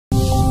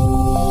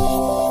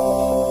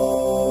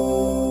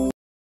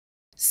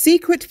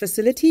Secret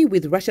facility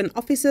with Russian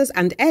officers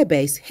and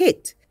airbase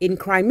hit. In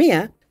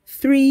Crimea,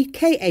 3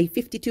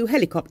 Ka-52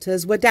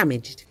 helicopters were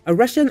damaged. A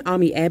Russian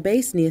army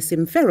airbase near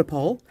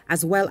Simferopol,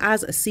 as well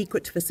as a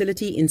secret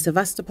facility in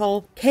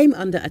Sevastopol, came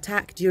under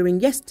attack during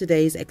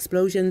yesterday's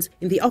explosions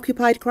in the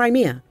occupied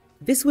Crimea.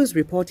 This was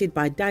reported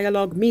by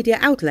Dialogue media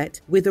outlet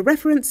with a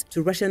reference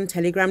to Russian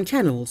telegram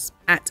channels.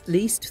 At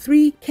least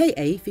 3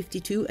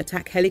 Ka-52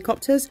 attack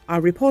helicopters are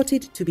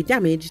reported to be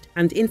damaged,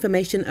 and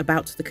information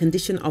about the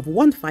condition of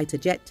one fighter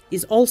jet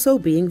is also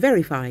being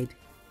verified.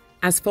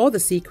 As for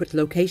the secret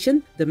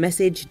location, the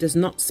message does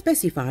not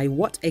specify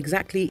what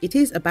exactly it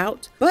is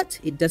about, but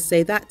it does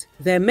say that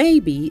there may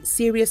be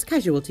serious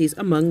casualties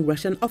among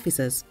Russian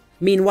officers.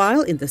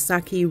 Meanwhile, in the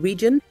Saki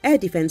region, air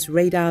defense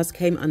radars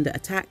came under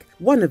attack.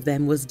 One of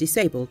them was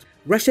disabled.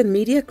 Russian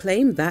media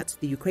claim that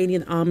the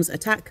Ukrainian arms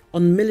attack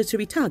on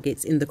military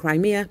targets in the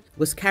Crimea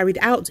was carried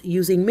out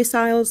using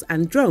missiles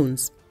and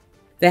drones.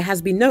 There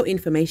has been no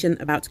information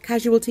about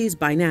casualties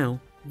by now.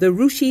 The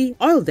Ruchyi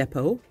oil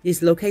depot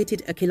is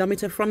located a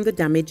kilometer from the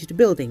damaged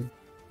building.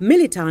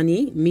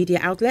 Militani media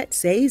outlet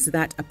says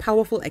that a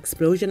powerful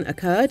explosion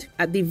occurred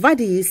at the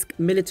Vagners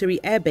military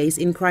airbase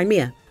in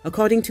Crimea.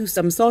 According to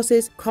some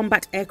sources,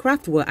 combat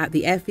aircraft were at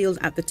the airfield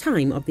at the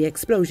time of the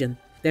explosion.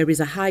 There is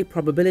a high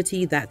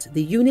probability that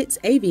the unit's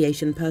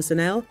aviation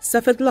personnel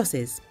suffered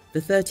losses.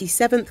 The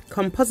 37th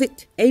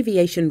Composite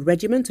Aviation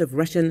Regiment of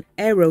Russian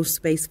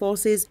Aerospace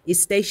Forces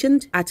is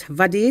stationed at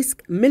Vagners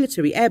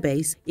military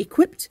airbase,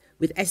 equipped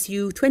with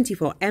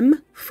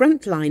Su-24M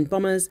frontline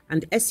bombers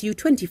and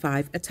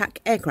Su-25 attack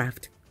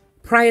aircraft.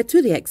 Prior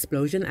to the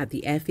explosion at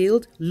the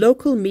airfield,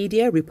 local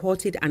media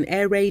reported an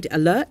air raid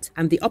alert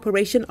and the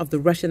operation of the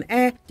Russian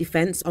air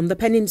defense on the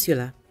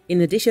peninsula.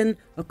 In addition,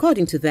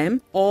 according to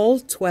them, all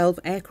 12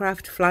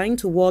 aircraft flying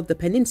toward the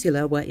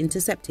peninsula were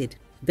intercepted.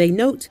 They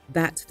note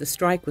that the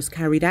strike was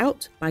carried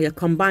out by a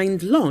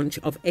combined launch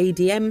of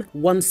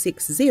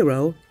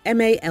ADM-160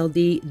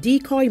 MALD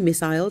decoy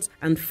missiles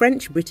and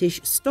French-British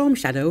Storm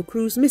Shadow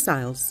cruise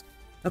missiles.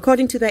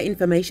 According to their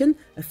information,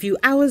 a few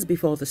hours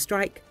before the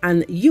strike,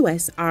 an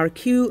US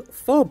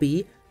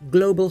RQ-4B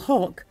Global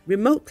Hawk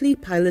remotely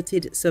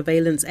piloted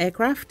surveillance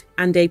aircraft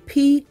and a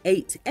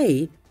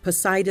P-8A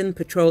Poseidon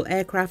patrol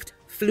aircraft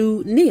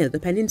flew near the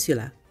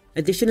peninsula.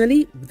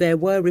 Additionally, there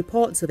were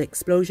reports of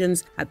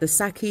explosions at the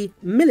Saki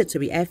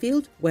military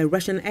airfield, where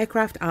Russian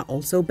aircraft are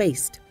also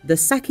based. The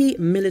Saki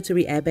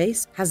military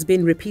airbase has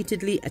been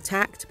repeatedly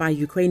attacked by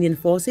Ukrainian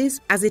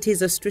forces, as it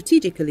is a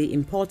strategically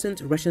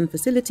important Russian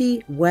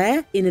facility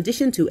where, in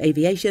addition to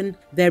aviation,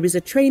 there is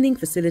a training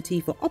facility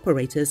for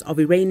operators of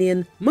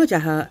Iranian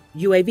Mujahid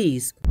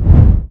UAVs.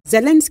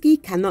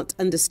 Zelensky cannot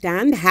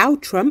understand how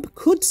Trump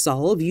could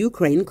solve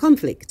Ukraine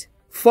conflict.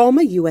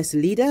 Former US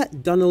leader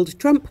Donald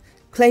Trump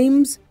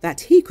claims that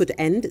he could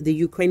end the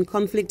Ukraine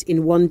conflict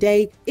in one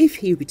day if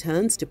he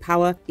returns to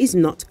power is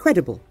not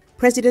credible,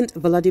 President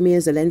Volodymyr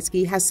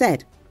Zelensky has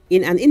said.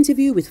 In an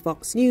interview with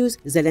Fox News,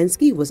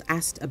 Zelensky was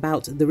asked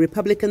about the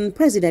Republican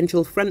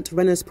presidential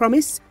front-runner's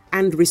promise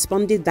and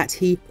responded that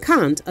he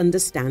can't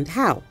understand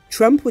how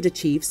Trump would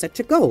achieve such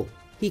a goal.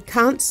 He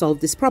can't solve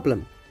this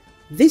problem.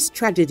 This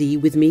tragedy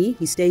with me,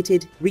 he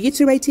stated,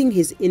 reiterating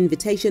his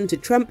invitation to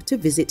Trump to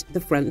visit the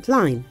front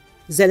line.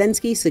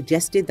 Zelensky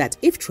suggested that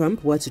if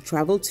Trump were to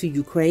travel to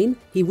Ukraine,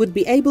 he would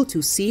be able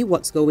to see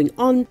what's going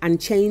on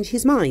and change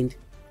his mind.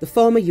 The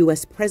former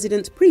US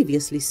president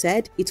previously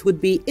said it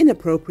would be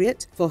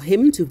inappropriate for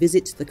him to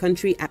visit the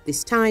country at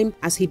this time,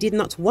 as he did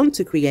not want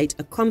to create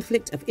a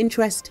conflict of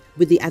interest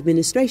with the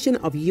administration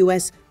of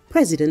US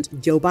President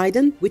Joe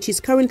Biden, which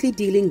is currently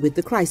dealing with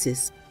the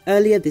crisis.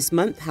 Earlier this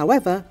month,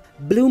 however,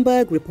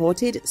 Bloomberg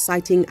reported,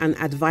 citing an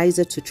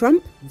advisor to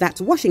Trump,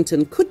 that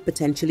Washington could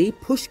potentially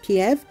push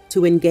Kiev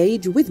to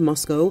engage with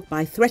Moscow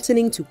by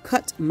threatening to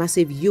cut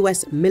massive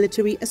US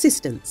military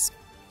assistance.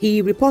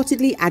 He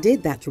reportedly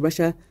added that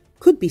Russia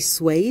could be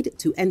swayed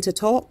to enter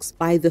talks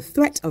by the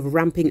threat of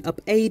ramping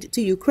up aid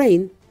to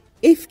Ukraine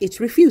if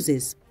it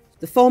refuses.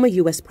 The former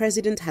US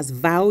president has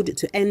vowed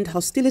to end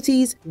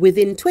hostilities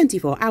within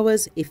 24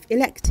 hours if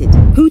elected.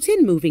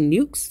 Putin moving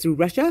nukes through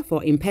Russia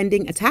for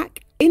impending attack.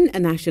 In a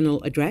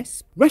national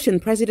address, Russian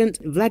President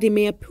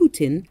Vladimir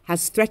Putin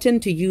has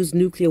threatened to use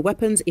nuclear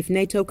weapons if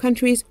NATO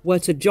countries were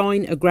to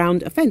join a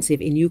ground offensive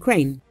in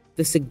Ukraine.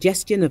 The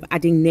suggestion of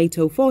adding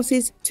NATO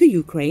forces to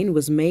Ukraine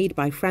was made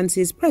by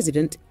France's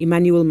President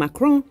Emmanuel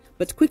Macron,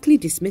 but quickly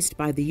dismissed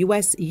by the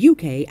US,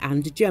 UK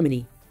and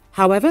Germany.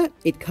 However,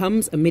 it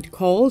comes amid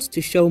calls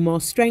to show more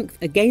strength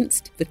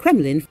against the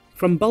Kremlin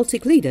from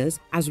Baltic leaders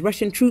as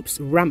Russian troops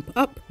ramp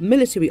up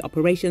military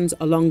operations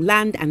along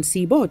land and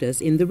sea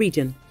borders in the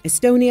region.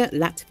 Estonia,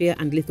 Latvia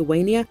and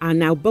Lithuania are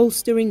now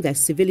bolstering their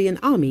civilian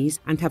armies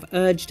and have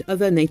urged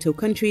other NATO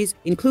countries,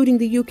 including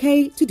the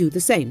UK, to do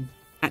the same.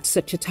 At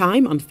such a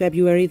time, on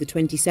February the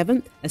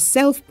 27th, a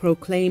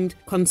self-proclaimed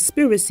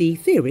conspiracy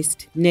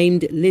theorist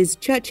named Liz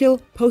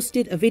Churchill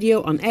posted a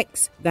video on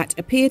X that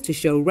appeared to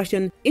show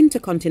Russian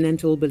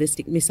intercontinental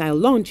ballistic missile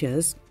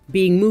launchers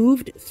being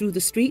moved through the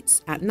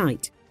streets at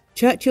night.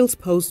 Churchill's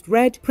post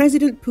read,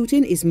 President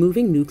Putin is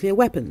moving nuclear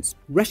weapons.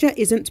 Russia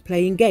isn't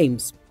playing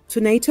games.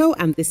 To NATO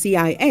and the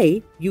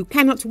CIA, you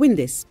cannot win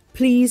this.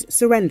 Please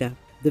surrender.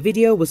 The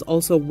video was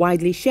also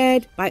widely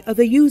shared by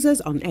other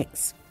users on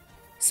X.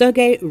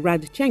 Sergei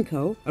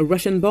Radchenko, a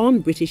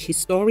Russian-born British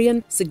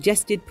historian,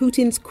 suggested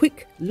Putin's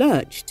quick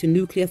lurch to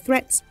nuclear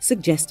threats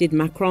suggested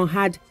Macron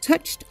had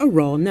touched a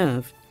raw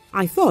nerve.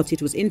 I thought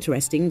it was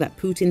interesting that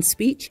Putin's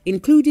speech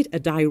included a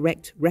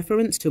direct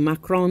reference to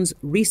Macron's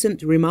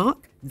recent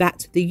remark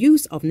that the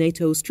use of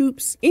NATO's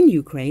troops in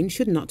Ukraine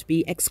should not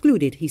be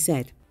excluded, he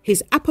said.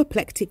 His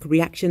apoplectic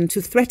reaction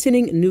to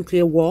threatening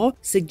nuclear war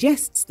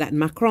suggests that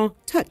Macron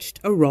touched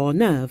a raw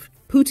nerve.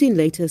 Putin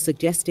later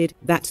suggested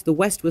that the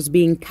West was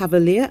being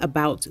cavalier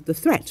about the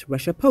threat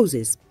Russia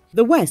poses.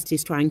 The West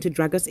is trying to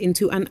drag us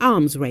into an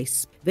arms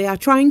race. They are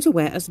trying to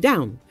wear us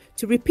down,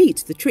 to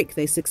repeat the trick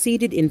they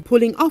succeeded in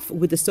pulling off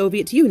with the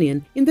Soviet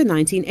Union in the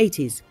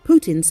 1980s,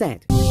 Putin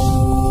said.